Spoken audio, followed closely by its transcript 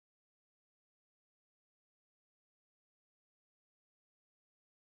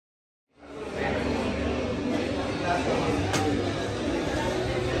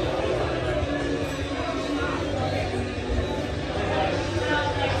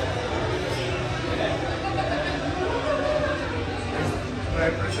All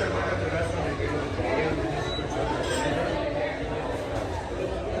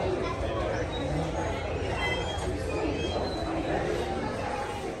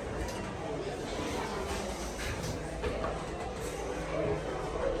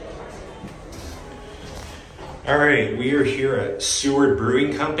right, we are here at Seward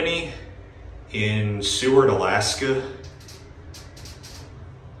Brewing Company in Seward, Alaska.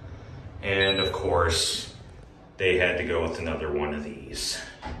 And of course, they had to go with another one of these.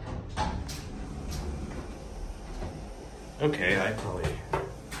 Okay,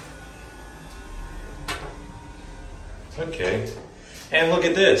 okay, and look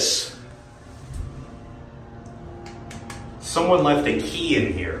at this. Someone left a key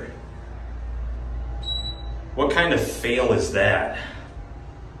in here. What kind of fail is that?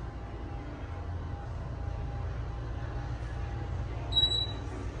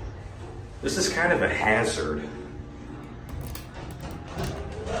 This is kind of a hazard.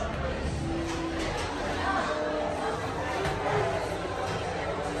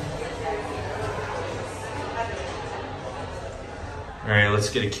 All right, let's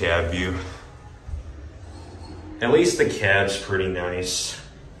get a cab view. At least the cab's pretty nice,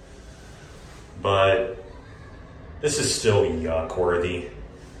 but this is still yuck worthy.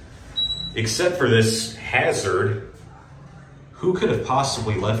 Except for this hazard, who could have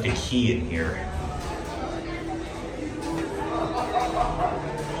possibly left a key in here?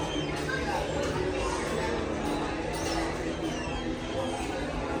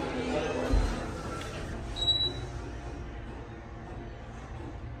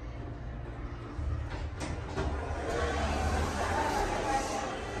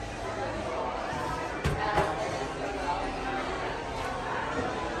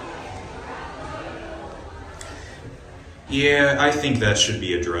 Yeah, I think that should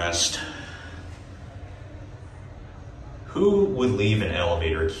be addressed. Who would leave an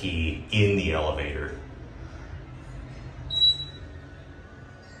elevator key in the elevator?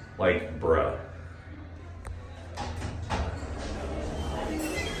 Like, bruh.